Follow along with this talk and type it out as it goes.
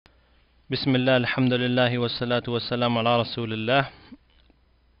Bismillah, alhamdulillah, wassalatu wassalamu ala rasulillah.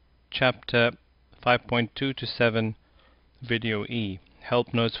 Chapter 5.2 to 7, Video E.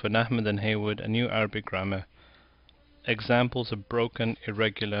 Help notes for Ahmed and Haywood, a new Arabic grammar. Examples of broken,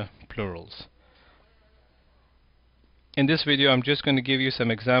 irregular plurals. In this video, I'm just going to give you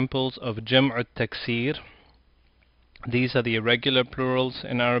some examples of Jam'u taksir. These are the irregular plurals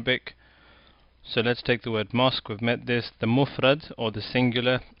in Arabic. So let's take the word mosque. We've met this. The mufrad, or the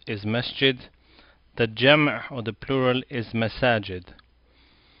singular, is masjid. The jam' or the plural is masajid.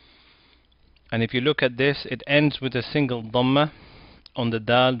 And if you look at this, it ends with a single dhamma on the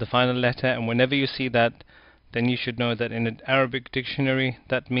dal, the final letter, and whenever you see that, then you should know that in an Arabic dictionary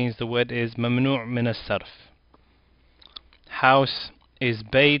that means the word is mamnu' min as-sarf. House is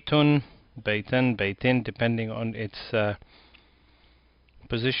baytun, baytan, baytin, depending on its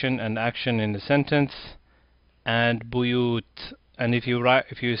position and action in the sentence, and buyut. And if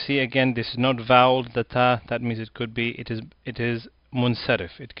you see again, this is not voweled, the ta, that means it is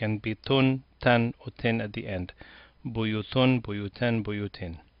munsarif. It can be tun, tan, or tin at the end. Buyutun, buyutan,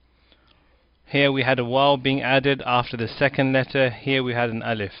 buyutin. Here we had a waw being added after the second letter. Here we had an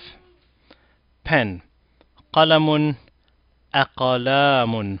alif. Pen. Qalamun,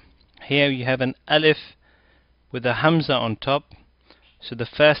 aqalamun. Here you have an alif with a hamza on top. So the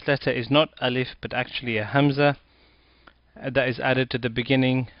first letter is not alif but actually a hamza that is added to the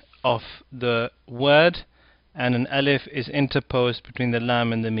beginning of the word, and an alif is interposed between the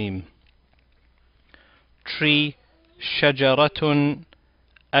lam and the mim. Tree, shajaratun,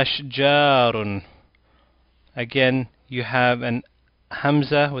 ashjarun. Again you have an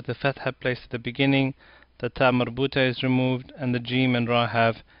hamza with the fatha placed at the beginning, the ta marbuta is removed, and the jim and ra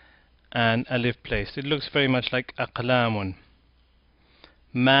have an alif placed. It looks very much like aqlamun.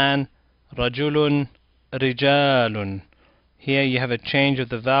 Man, rajulun, rijalun. Here you have a change of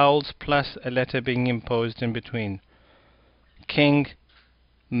the vowels plus a letter being imposed in between. King,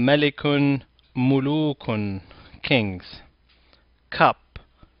 malikun, mulukun, kings. Cup,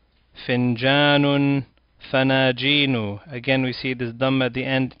 finjanun, fanajinu. Again we see this dhamma at the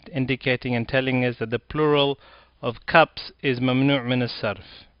end indicating and telling us that the plural of cups is mamnu' min as-sarf.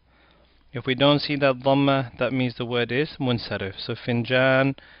 If we don't see that dhamma, that means the word is munsarif. So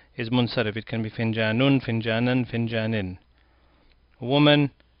finjan is munsarif. It can be finjanun, finjanan, finjanin.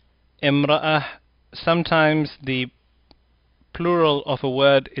 Woman, imra'ah. Sometimes the plural of a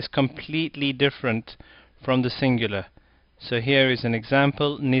word is completely different from the singular. So here is an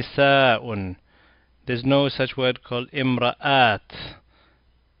example, nisa'un. There's no such word called imra'at.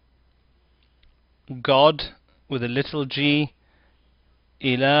 God with a little g,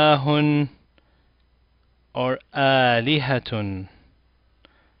 ilahun or alihatun.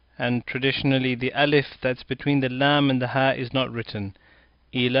 And traditionally the alif that's between the lam and the ha is not written.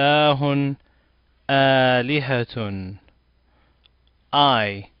 Ilahun, alihatun.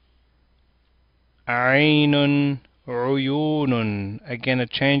 I, ainun, uyunun. Again a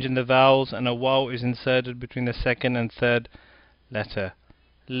change in the vowels and a waw is inserted between the second and third letter.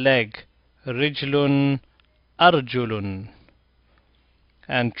 Leg, rijlun, arjulun.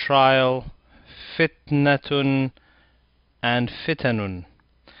 And trial, fitnatun and fitanun.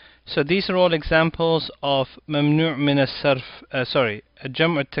 So these are all examples of mamnu' min as-sarf,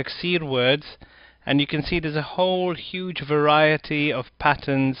 jam'u taksir words, and you can see there's a whole huge variety of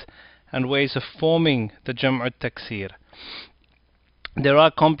patterns and ways of forming the jam'u taksir. There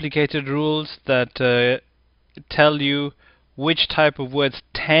are complicated rules that tell you which type of words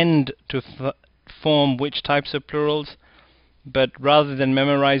tend to form which types of plurals. But rather than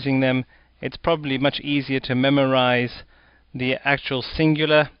memorizing them, it's probably much easier to memorize the actual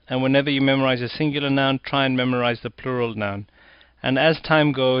singular, and whenever you memorize a singular noun, try and memorize the plural noun. And as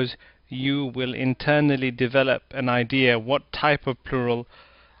time goes, you will internally develop an idea what type of plural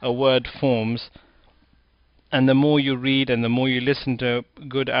a word forms, and the more you read and the more you listen to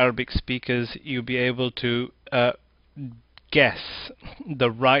good Arabic speakers, you'll be able to guess the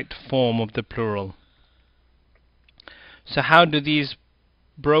right form of the plural. So how do these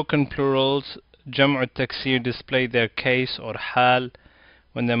broken plurals, jam'u taksir, display their case or hal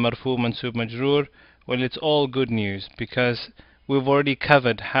when they're marfu, mansub, majroor? Well, it's all good news because we've already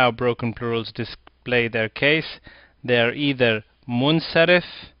covered how broken plurals display their case. They're either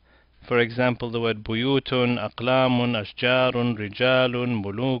munsarif, for example the word buyutun, aqlamun, ashjarun, rijalun,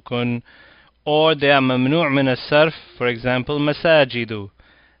 mulukun, or they are mamnu' min as-sarf, for example masajidu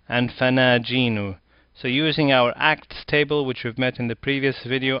and fanajinu. So using our acts table, which we've met in the previous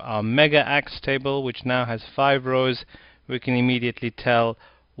video, our mega acts table, which now has 5 rows, we can immediately tell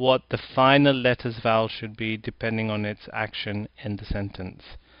what the final letter's vowel should be depending on its action in the sentence.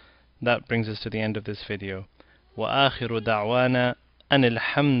 That brings us to the end of this video. وآخر دعوانا أن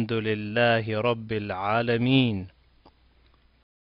الحمد لله رب العالمين.